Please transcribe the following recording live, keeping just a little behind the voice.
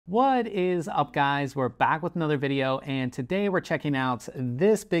What is up, guys? We're back with another video, and today we're checking out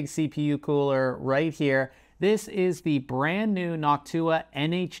this big CPU cooler right here. This is the brand new Noctua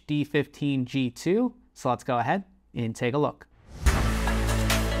NH-D15 G2. So let's go ahead and take a look.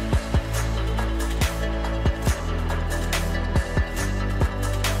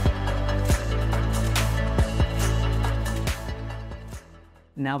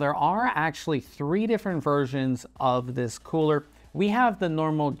 Now, there are actually three different versions of this cooler. We have the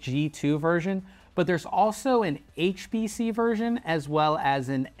normal G2 version, but there's also an HBC version as well as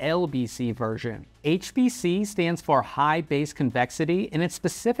an LBC version. HBC stands for high base convexity, and it's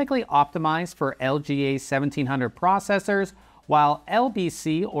specifically optimized for LGA 1700 processors, while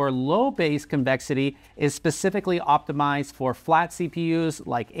LBC, or low base convexity, is specifically optimized for flat CPUs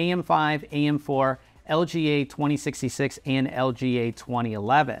like AM5, AM4, LGA 2066 and LGA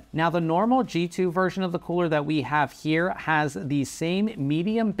 2011. Now, the normal G2 version of the cooler that we have here has the same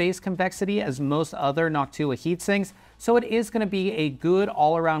medium base convexity as most other Noctua heatsinks, so it is going to be a good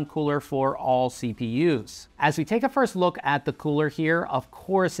all-around cooler for all CPUs. As we take a first look at the cooler here, of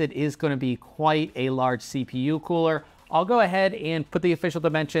course it is going to be quite a large CPU cooler. I'll go ahead and put the official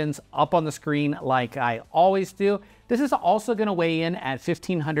dimensions up on the screen like I always do. This is also going to weigh in at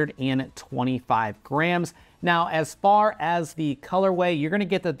 1,525 grams. Now, as far as the colorway, you're going to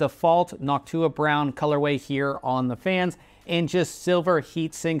get the default Noctua brown colorway here on the fans and just silver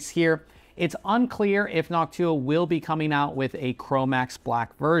heat sinks here. It's unclear if Noctua will be coming out with a Chromax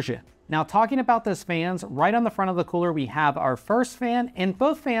black version. Now, talking about those fans, right on the front of the cooler, we have our first fan, and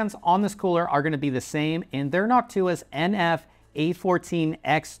both fans on this cooler are going to be the same, and they're Noctua's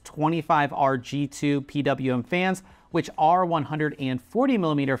NF-A14X25R G2 PWM fans, which are 140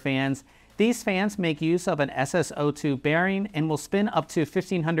 millimeter fans. These fans make use of an SSO2 bearing and will spin up to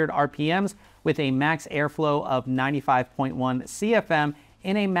 1500 RPMs with a max airflow of 95.1 CFM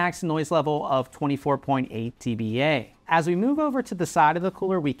and a max noise level of 24.8 dBA. As we move over to the side of the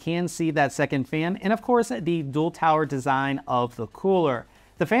cooler, we can see that second fan and, of course, the dual tower design of the cooler.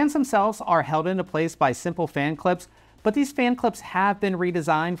 The fans themselves are held into place by simple fan clips, but these fan clips have been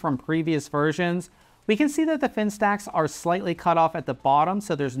redesigned from previous versions. We can see that the fin stacks are slightly cut off at the bottom,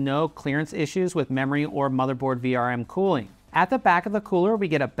 so there's no clearance issues with memory or motherboard VRM cooling. At the back of the cooler, we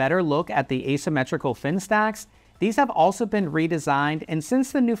get a better look at the asymmetrical fin stacks. These have also been redesigned, and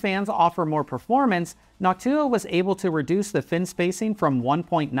since the new fans offer more performance, Noctua was able to reduce the fin spacing from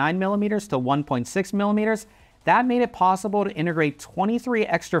 1.9 millimeters to 1.6 millimeters. That made it possible to integrate 23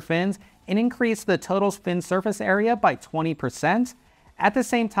 extra fins and increase the total fin surface area by 20%. At the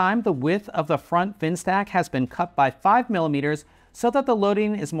same time, the width of the front fin stack has been cut by 5 millimeters so that the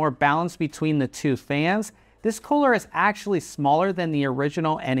loading is more balanced between the two fans. This cooler is actually smaller than the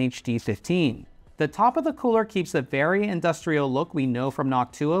original NH-D15. The top of the cooler keeps the very industrial look we know from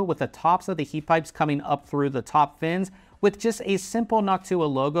Noctua, with the tops of the heat pipes coming up through the top fins with just a simple Noctua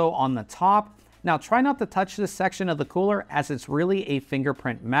logo on the top. Now, try not to touch this section of the cooler as it's really a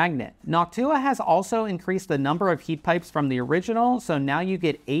fingerprint magnet. Noctua has also increased the number of heat pipes from the original, so now you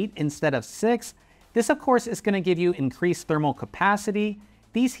get 8 instead of 6. This, of course, is going to give you increased thermal capacity.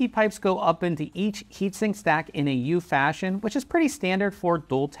 These heat pipes go up into each heatsink stack in a U fashion, which is pretty standard for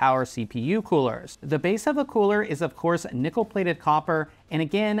dual tower CPU coolers. The base of the cooler is, of course, nickel-plated copper, and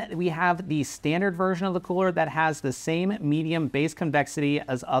again, we have the standard version of the cooler that has the same medium base convexity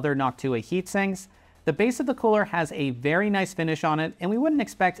as other Noctua heatsinks. The base of the cooler has a very nice finish on it, and we wouldn't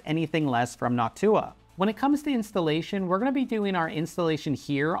expect anything less from Noctua. When it comes to installation, we're going to be doing our installation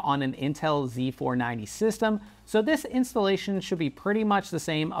here on an Intel Z490 system. So this installation should be pretty much the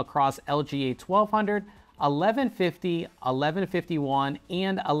same across LGA 1200, 1150, 1151,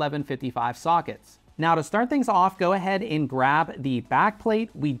 and 1155 sockets. Now, to start things off, go ahead and grab the backplate.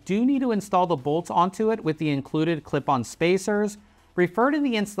 We do need to install the bolts onto it with the included clip-on spacers. Refer to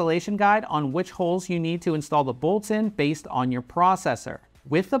the installation guide on which holes you need to install the bolts in based on your processor.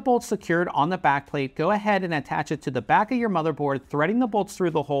 With the bolts secured on the backplate, go ahead and attach it to the back of your motherboard, threading the bolts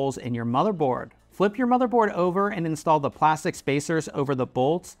through the holes in your motherboard. Flip your motherboard over and install the plastic spacers over the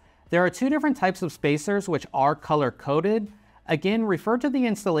bolts. There are two different types of spacers which are color-coded. Again, refer to the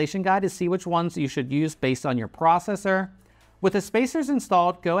installation guide to see which ones you should use based on your processor. With the spacers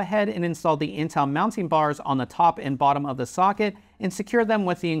installed, go ahead and install the Intel mounting bars on the top and bottom of the socket and secure them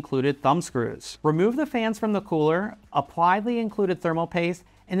with the included thumb screws. Remove the fans from the cooler, apply the included thermal paste,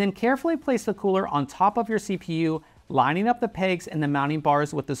 and then carefully place the cooler on top of your CPU, lining up the pegs and the mounting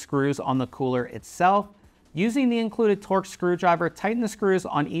bars with the screws on the cooler itself. Using the included Torx screwdriver, tighten the screws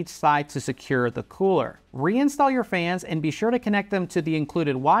on each side to secure the cooler. Reinstall your fans and be sure to connect them to the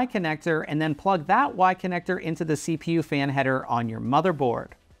included Y connector and then plug that Y connector into the CPU fan header on your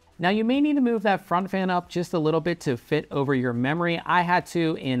motherboard. Now you may need to move that front fan up just a little bit to fit over your memory. I had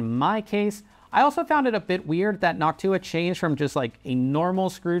to in my case. I also found it a bit weird that Noctua changed from just like a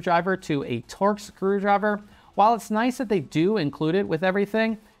normal screwdriver to a Torx screwdriver. While it's nice that they do include it with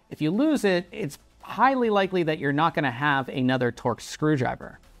everything, if you lose it, it's highly likely that you're not going to have another Torx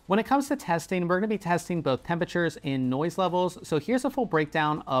screwdriver. When it comes to testing, we're going to be testing both temperatures and noise levels. So here's a full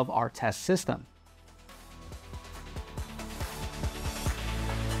breakdown of our test system.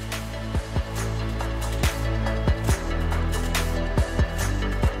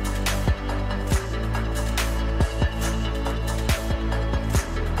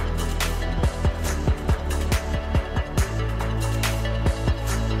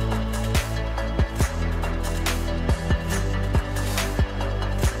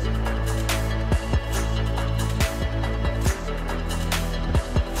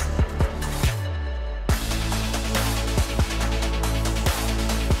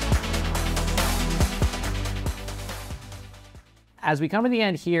 As we come to the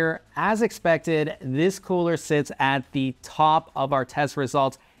end here, as expected, this cooler sits at the top of our test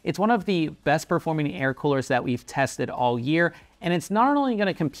results. It's one of the best performing air coolers that we've tested all year. And it's not only going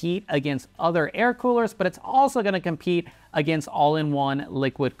to compete against other air coolers, but it's also going to compete against all-in-one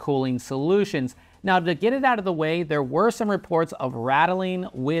liquid cooling solutions. Now, to get it out of the way, there were some reports of rattling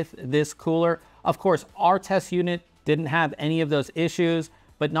with this cooler. Of course, our test unit didn't have any of those issues,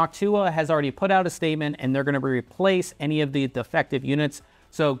 but Noctua has already put out a statement and they're going to replace any of the defective units.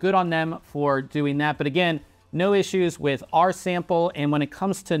 So good on them for doing that. But again, no issues with our sample. And when it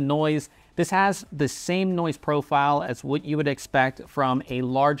comes to noise, this has the same noise profile as what you would expect from a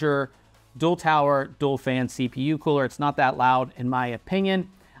larger dual tower, dual fan CPU cooler. It's not that loud in my opinion.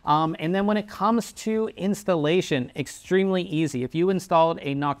 And then when it comes to installation, extremely easy. If you installed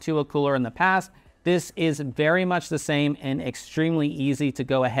a Noctua cooler in the past, this is very much the same and extremely easy to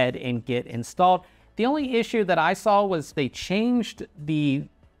go ahead and get installed. The only issue that I saw was they changed the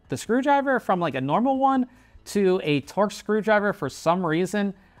screwdriver from like a normal one to a Torx screwdriver for some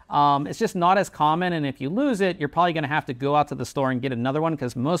reason. It's just not as common, and if you lose it, you're probably going to have to go out to the store and get another one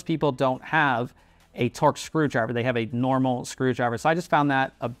because most people don't have a Torx screwdriver. They have a normal screwdriver. So I just found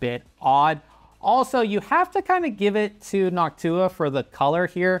that a bit odd. Also, you have to kind of give it to Noctua for the color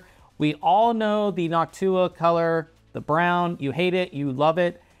here. We all know the Noctua color, the brown. You hate it, you love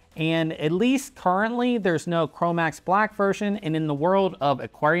it. And at least currently, there's no Chromax black version. And in the world of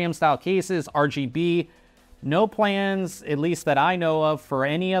aquarium style cases, RGB, no plans, at least that I know of, for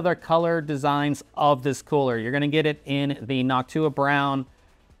any other color designs of this cooler. You're gonna get it in the Noctua brown.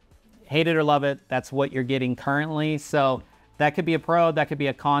 Hate it or love it, that's what you're getting currently. So that could be a pro, that could be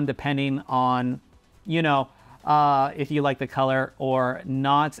a con, depending on, you know, if you like the color or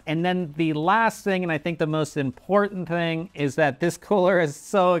not. And then the last thing, and I think the most important thing, is that this cooler is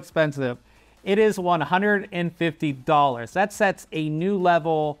so expensive. It is $150. That sets a new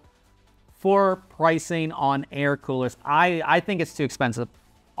level for pricing on air coolers. I think it's too expensive.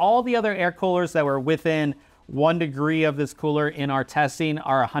 All the other air coolers that were within 1 degree of this cooler in our testing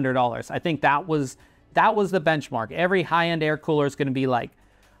are $100. I think that was the benchmark. Every high-end air cooler is going to be like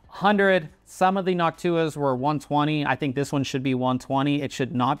 100. Some of the Noctuas were 120. I think this one should be 120. It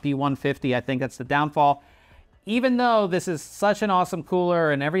should not be 150. I think that's the downfall. Even though this is such an awesome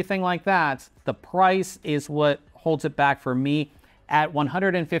cooler and everything like that, the price is what holds it back for me. At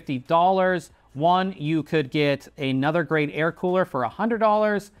 $150, one, you could get another great air cooler for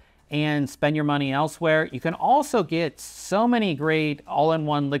 $100 and spend your money elsewhere. You can also get so many great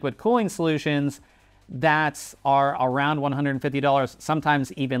all-in-one liquid cooling solutions that are around $150,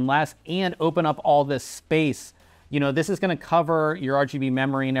 sometimes even less, and open up all this space. You know, this is going to cover your RGB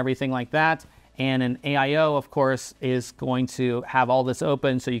memory and everything like that. And an AIO, of course, is going to have all this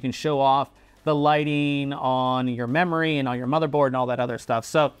open so you can show off the lighting on your memory and on your motherboard and all that other stuff.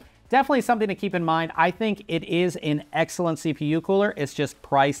 So definitely something to keep in mind. I think it is an excellent CPU cooler. It's just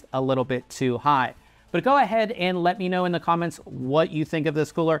priced a little bit too high. But go ahead and let me know in the comments what you think of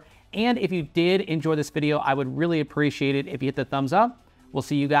this cooler. And if you did enjoy this video, I would really appreciate it if you hit the thumbs up. We'll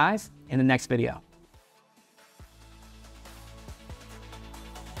see you guys in the next video.